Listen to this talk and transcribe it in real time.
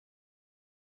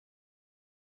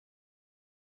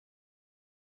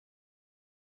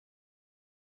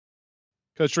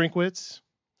Coach Drinkwitz,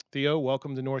 Theo,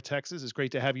 welcome to North Texas. It's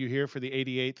great to have you here for the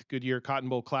 88th Goodyear Cotton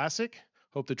Bowl Classic.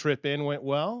 Hope the trip in went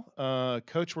well.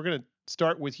 Coach, we're going to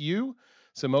start with you.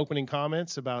 Some opening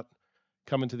comments about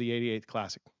coming to the 88th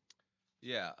Classic.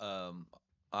 Yeah,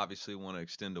 obviously want to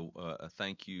extend a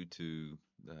thank you to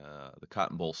the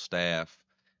Cotton Bowl staff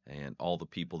and all the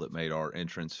people that made our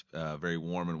entrance very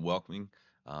warm and welcoming.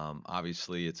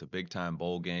 Obviously, it's a big time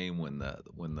bowl game when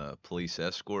the police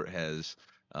escort has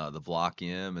the Block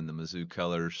M and the Mizzou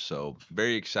colors. So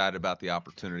very excited about the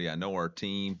opportunity. I know our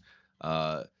team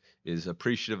uh, is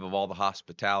appreciative of all the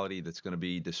hospitality that's going to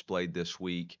be displayed this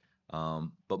week.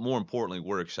 But more importantly,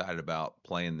 we're excited about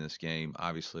playing this game.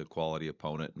 Obviously, a quality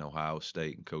opponent in Ohio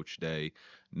State and Coach Day.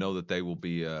 Know that they will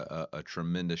be a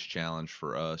tremendous challenge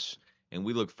for us, and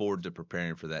we look forward to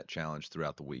preparing for that challenge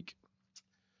throughout the week.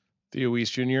 Theo Weiss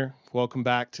Jr., welcome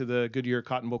back to the Goodyear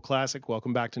Cotton Bowl Classic.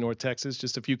 Welcome back to North Texas.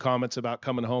 Just a few comments about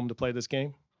coming home to play this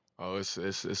game. Oh,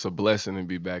 it's a blessing to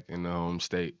be back in the home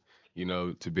state.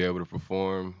 To be able to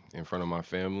perform in front of my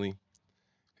family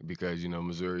because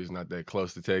Missouri is not that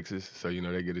close to Texas, so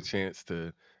they get a chance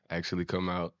to actually come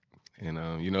out, and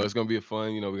it's gonna be a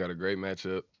fun. We got a great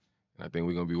matchup, and I think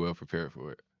we're gonna be well prepared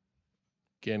for it.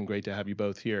 Again, great to have you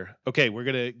both here. Okay, we're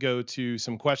going to go to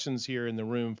some questions here in the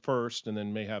room first, and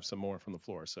then may have some more from the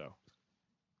floor. So,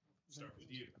 start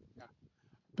with you.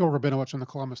 Bill Rabinowitz on the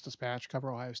Columbus Dispatch, cover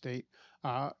Ohio State.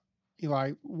 Uh,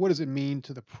 Eli, what does it mean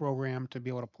to the program to be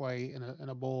able to play in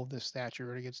a bowl of this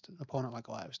stature against an opponent like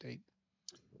Ohio State?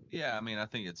 Yeah, I mean, I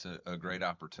think it's a great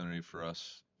opportunity for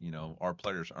us. Our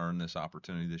players earned this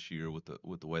opportunity this year with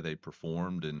the way they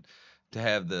performed, and to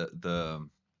have the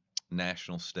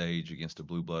national stage against a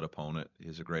blue blood opponent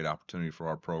is a great opportunity for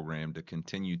our program to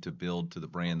continue to build to the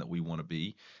brand that we want to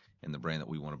be and the brand that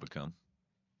we want to become.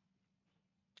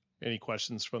 Any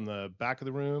questions from the back of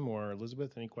the room or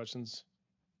Elizabeth? Any questions?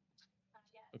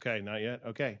 Okay, not yet.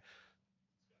 Okay.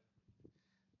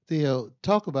 Theo,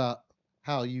 talk about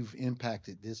how you've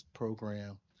impacted this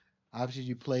program. Obviously,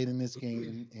 you played in this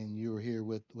game and you were here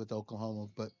with Oklahoma,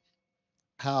 but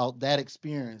how that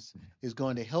experience is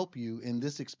going to help you in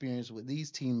this experience with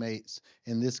these teammates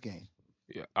in this game.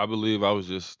 Yeah, I believe I was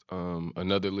just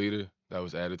another leader that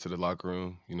was added to the locker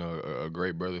room. A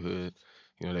great brotherhood.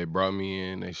 They brought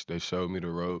me in. They showed me the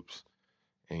ropes,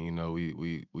 and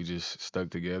we just stuck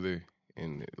together.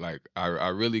 And like I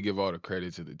really give all the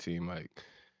credit to the team. Like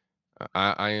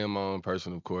I am my own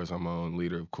person, of course. I'm my own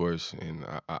leader, of course, and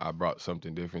I brought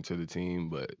something different to the team.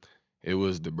 But it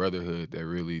was the brotherhood that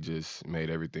really just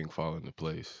made everything fall into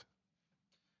place.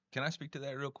 Can I speak to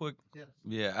that real quick? Yes.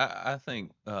 Yeah, I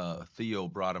think Theo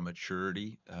brought a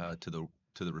maturity to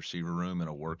the receiver room and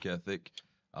a work ethic.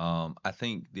 I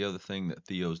think the other thing that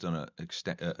Theo's done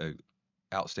a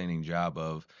outstanding job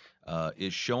of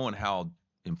is showing how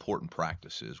important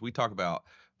practice is. We talk about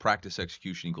practice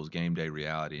execution equals game day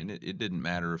reality, and it didn't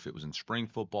matter if it was in spring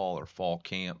football or fall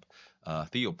camp.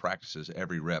 Theo practices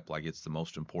every rep like it's the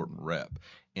most important rep.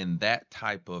 And that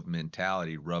type of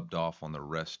mentality rubbed off on the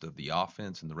rest of the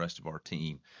offense and the rest of our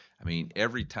team. I mean,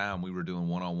 every time we were doing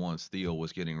one on ones, Theo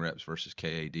was getting reps versus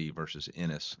KAD versus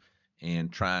Ennis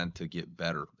and trying to get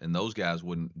better. And those guys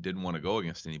didn't want to go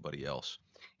against anybody else.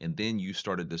 And then you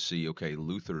started to see, okay,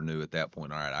 Luther knew at that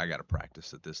point, all right, I got to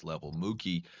practice at this level.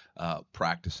 Mookie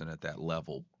practicing at that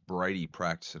level. Brady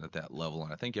practicing at that level.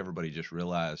 And I think everybody just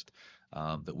realized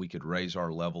that we could raise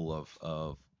our level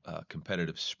of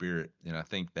competitive spirit. And I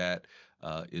think that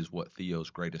is what Theo's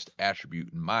greatest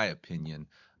attribute, in my opinion,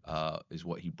 is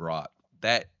what he brought.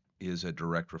 That is a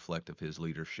direct reflect of his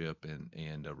leadership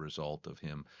and a result of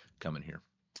him coming here.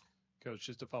 Coach,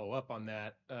 just to follow up on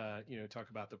that, talk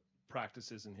about the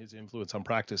practices and his influence on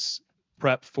practice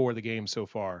prep for the game so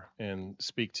far, and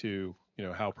speak to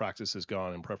how practice has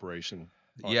gone in preparation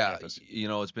on Yeah, campus.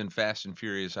 it's been fast and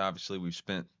furious. Obviously, we've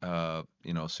spent, as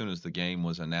soon as the game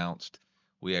was announced,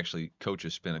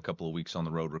 coaches spent a couple of weeks on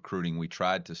the road recruiting. We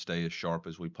tried to stay as sharp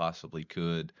as we possibly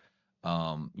could,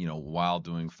 while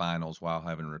doing finals, while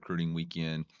having recruiting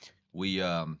weekend. We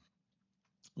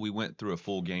we went through a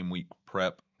full game week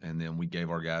prep, and then we gave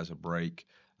our guys a break.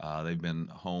 They've been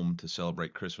home to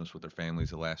celebrate Christmas with their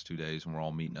families the last 2 days, and we're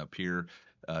all meeting up here.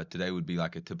 Today would be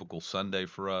like a typical Sunday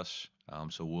for us,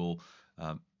 so we'll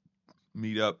um,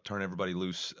 meet up, turn everybody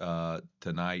loose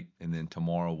tonight, and then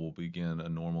tomorrow we'll begin a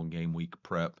normal game week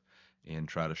prep and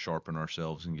try to sharpen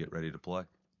ourselves and get ready to play.